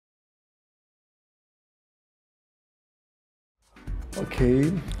Okay.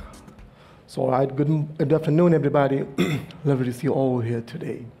 So, all right, good afternoon, everybody. Lovely to see you all here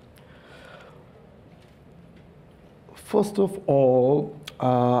today. First of all,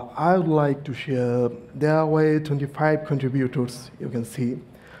 I would like to share, there were 25 contributors, you can see.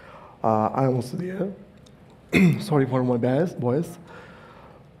 I'm also there. Sorry for my voice.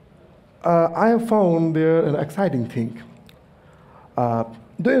 I have found there an exciting thing.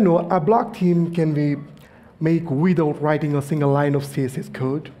 Do you know a block theme can be made without writing a single line of CSS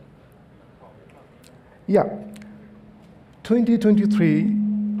code? Yeah, 2023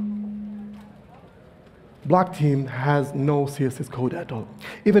 block theme has no CSS code at all,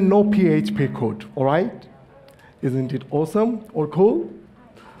 even no PHP code, all right? Isn't it awesome or cool?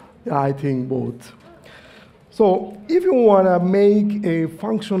 Yeah, I think both. So if you want to make a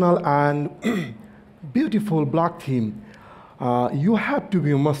functional and beautiful block theme, you have to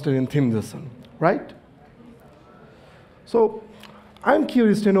be a master in Theme.json, right? So I'm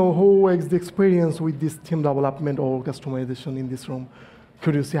curious to know who has the experience with this theme development or customization in this room.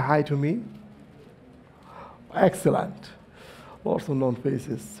 Could you say hi to me? Excellent. Lots of known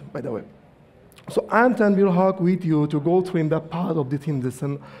faces, by the way. So I'm Tanvir Haq with you to go through in that part of the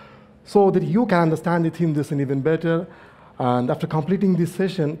Theme.json so that you can understand the Theme.json even better. And after completing this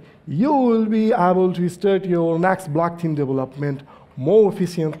session, you will be able to start your next block theme development more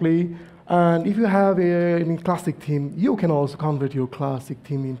efficiently. And if you have any classic theme, you can also convert your classic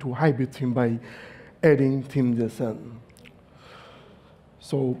theme into a hybrid theme by adding Theme.json.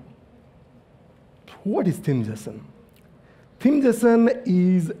 So what is Theme.json? Theme.json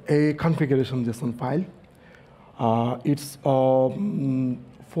is a configuration JSON file. It's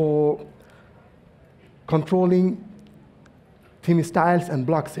for controlling theme styles and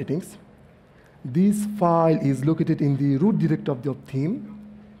block settings. This file is located in the root directory of the theme.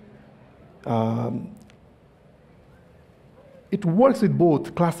 It works with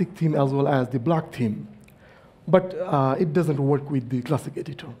both classic theme as well as the block theme, but it doesn't work with the classic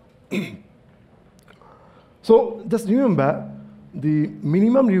editor. So just remember, the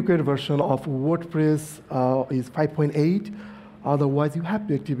minimum required version of WordPress is 5.8. Otherwise, you have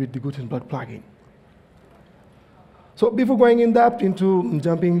to activate the Gutenberg plugin. So before going in depth into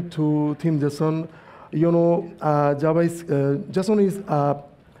jumping to Theme.json, you know, JSON is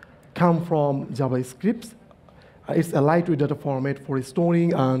come from JavaScript. It's a lightweight data format for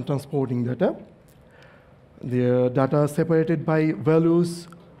storing and transporting data. The data separated by values,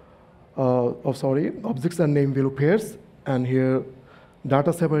 objects and name value pairs, and here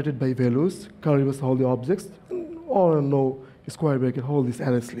data separated by values, curly braces hold the objects, or no square bracket hold this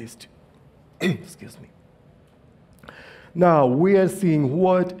arrays list. Excuse me. Now we are seeing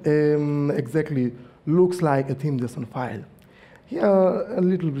what exactly looks like a Theme.json file. Here, a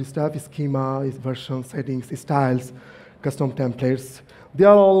little bit stuff, schema, version, settings, styles, custom templates. There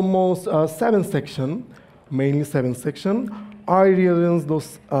are almost 7 sections, mainly 7 sections. I rearrange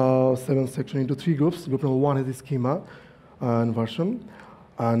those 7 sections into 3 groups. Group number 1 has the schema and version.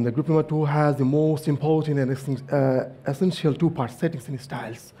 And the group number 2 has the most important and essential 2 parts, settings and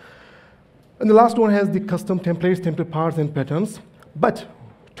styles. And the last one has the custom templates, template parts, and patterns. But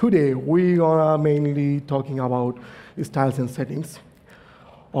today, we are mainly talking about styles and settings.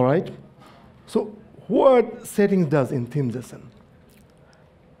 All right? So what settings does in Theme.json?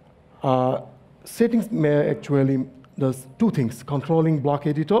 Settings may actually does 2 things, controlling block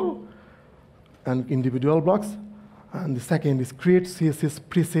editor and individual blocks. And the second is create CSS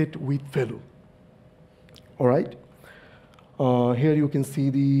preset with value. All right? Here you can see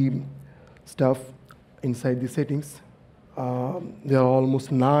the stuff inside the settings. There are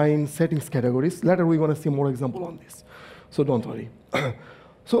almost 9 settings categories. Later we're going to see more example on this, so don't worry.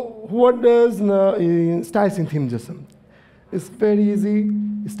 So what does styles in Theme.json? It's very easy.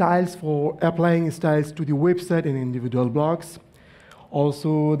 Styles for applying styles to the website and individual blocks.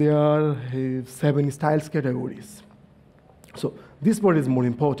 Also, there are 7 styles categories. So this part is more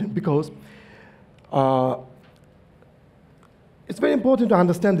important because it's very important to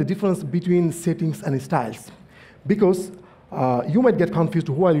understand the difference between settings and styles, because you might get confused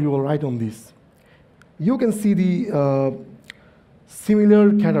while you will write on this. You can see the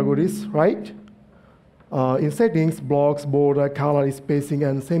similar categories, right? In settings, blocks, border, color, spacing,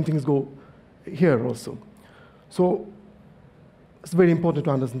 and same things go here also. So it's very important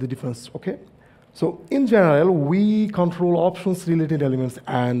to understand the difference, okay? So in general, we control options related elements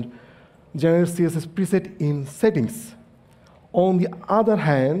and generate CSS preset in settings. On the other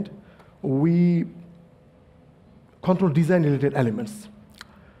hand, we control design-related elements.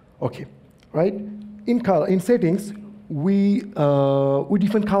 Okay, right? In settings, we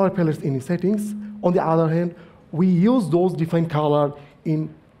define color palettes in settings. On the other hand, we use those defined color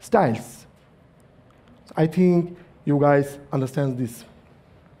in styles. I think you guys understand this.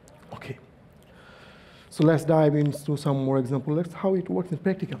 Okay. So let's dive into some more examples. Let's how it works in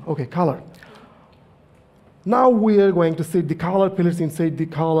practical. Okay, color. Now we are going to set the color pillars inside the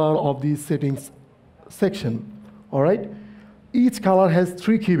color of the settings section. All right. Each color has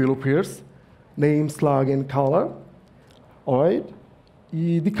 3 key value pairs: name, slug, and color. All right.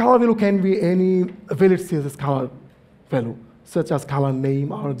 The color value can be any valid CSS color value, such as color name,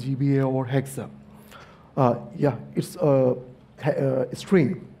 RGBA, or hexa. Yeah, it's a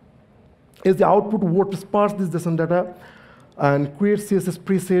string. As the output, WordPress parse this JSON data and create CSS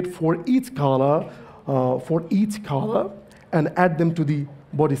preset for each color, and add them to the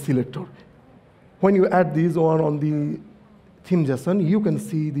body selector. When you add these on the Theme.json, you can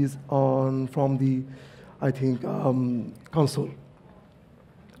see this from the, I think, console.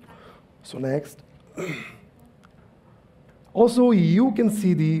 So next. Also, you can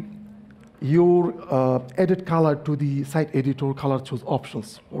see your edit color to the site editor color choose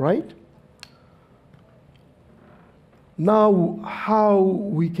options, all right? Now, how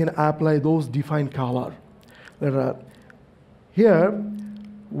we can apply those defined color? Here,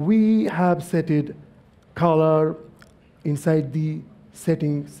 we have set color inside the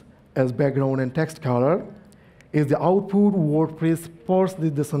settings as background and text color. Is the output, WordPress parse the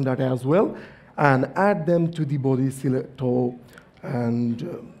JSON data as well and add them to the body selector and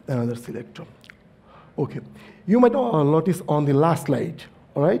another selector. Okay, you might notice on the last slide,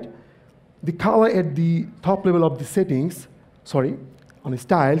 all right? The color at the top level of the settings, sorry, on the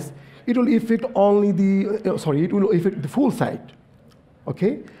styles, it will affect only the, it will affect the full site,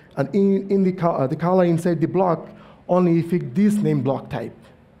 okay? And in the color inside the block only affect this name block type.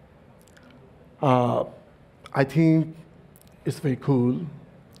 I think it's very cool.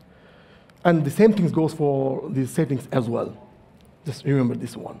 And the same thing goes for the settings as well. Just remember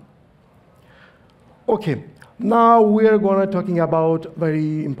this one. Okay, now we're gonna talking about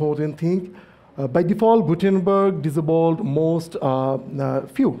very important thing. By default, Gutenberg disabled most a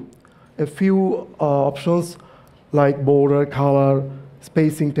few options like border, color,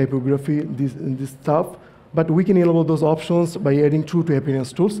 spacing, typography, this stuff. But we can enable those options by adding true to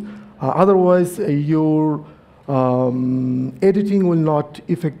appearance tools. Otherwise, your editing will not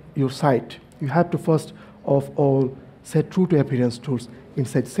affect your site. You have to first of all set true to appearance tools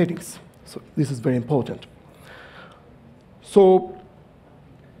inside settings. So this is very important. So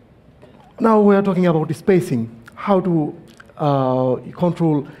now we are talking about the spacing, how to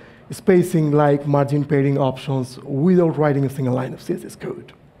control spacing like margin padding options without writing a single line of CSS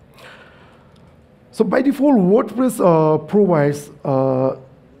code. So by default, WordPress provides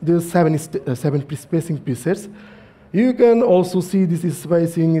these seven spacing presets. You can also see this is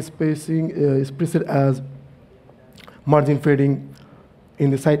spacing is preset as margin fading in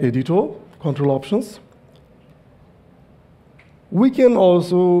the site editor, control options. We can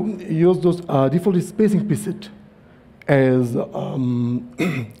also use those default spacing preset as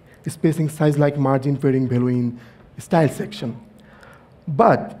spacing size like margin fading value in style section.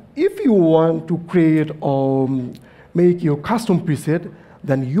 But if you want to create or make your custom preset,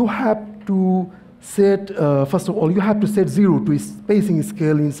 then you have to set, first of all, you have to set 0 to spacing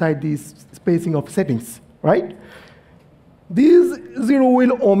scale inside this spacing of settings, right? This 0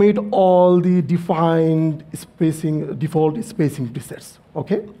 will omit all the defined spacing, default spacing presets,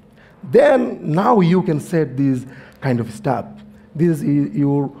 okay? Then now you can set this kind of stuff. This is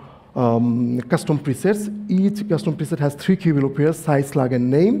your custom presets. Each custom preset has 3 key value pairs, size, slug,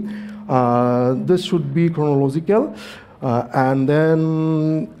 and name. This should be chronological. And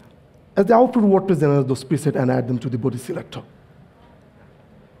then as the output WordPress generates those presets and add them to the body selector.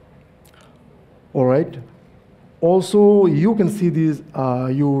 All right. Also, you can see these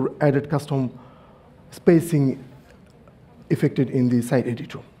your added custom spacing affected in the site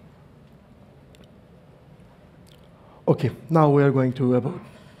editor. Okay, now we are going to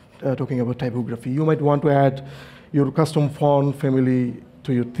talking about typography. You might want to add your custom font family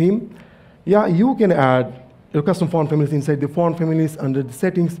to your theme. Yeah, you can add your custom font families inside the font families under the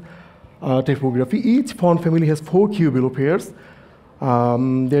settings typography. Each font family has 4 key value pairs.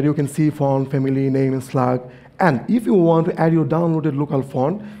 There you can see font family, name, and slug. And if you want to add your downloaded local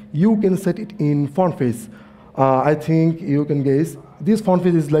font, you can set it in font face. I think you can guess this font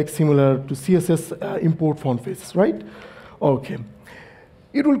face is like similar to CSS import font faces, right? Okay.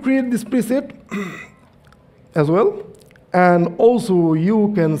 It will create this preset as well. And also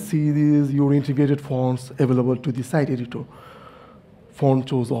you can see these your integrated fonts available to the site editor font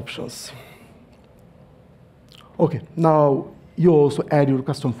choose options. Okay, now you also add your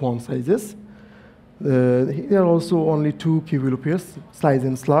custom font sizes. Here are also only two key value pairs, slice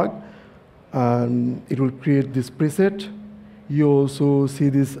and slug, and it will create this preset. You also see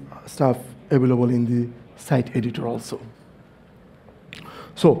this stuff available in the site editor also.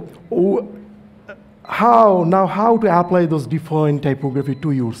 So how to apply those defined typography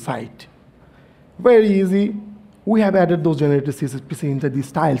to your site? Very easy. We have added those generated CSS into the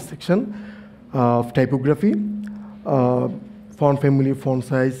style section of typography, font family, font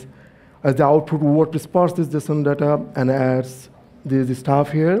size. As the output, WordPress parses this JSON data and adds the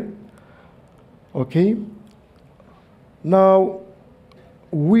stuff here. Okay. Now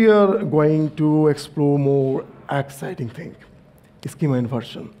we are going to explore more exciting thing, schema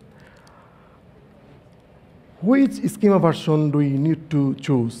inversion. Which schema version do we need to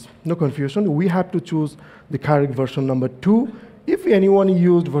choose? No confusion, we have to choose the correct version number 2. If anyone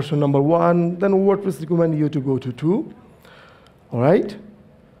used version number 1, then WordPress recommends you to go to 2. All right?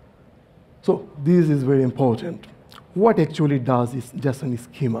 So this is very important. What actually does is JSON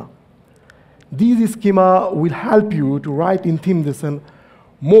schema? This schema will help you to write in Theme.json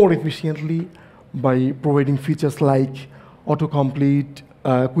more efficiently by providing features like autocomplete,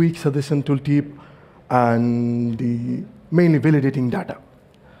 quick suggestion tooltip, and mainly validating data.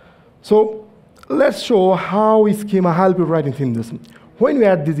 So let's show how schema help you write in Theme.json. When you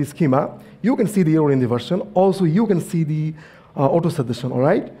add this schema, you can see the error in the version. Also, you can see the auto suggestion, all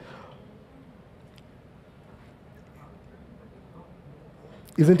right?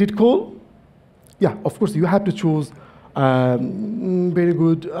 Isn't it cool? Yeah, of course, you have to choose very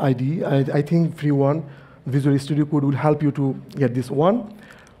good ID. I think free one, Visual Studio Code will help you to get this one.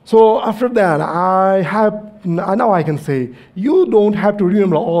 So after that, now I can say, you don't have to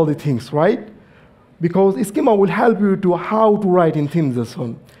remember all the things, right? Because schema will help you to how to write in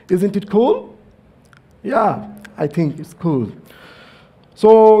Theme.json. Isn't it cool? Yeah, I think it's cool.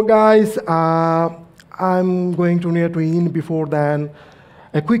 So guys, I'm going to near to end before then.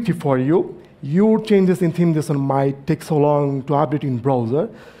 A quick tip for you. Your changes in Theme.json might take so long to update in browser.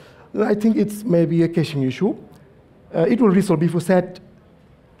 I think it's maybe a caching issue. It will resolve if you set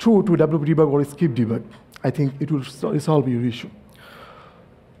true to WP debug or skip debug. I think it will resolve your issue.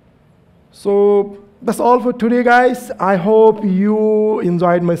 So that's all for today, guys. I hope you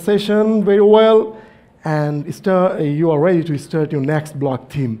enjoyed my session very well, and you are ready to start your next blog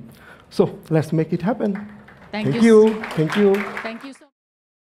theme. So let's make it happen. Thank you. Thank you. Thank you.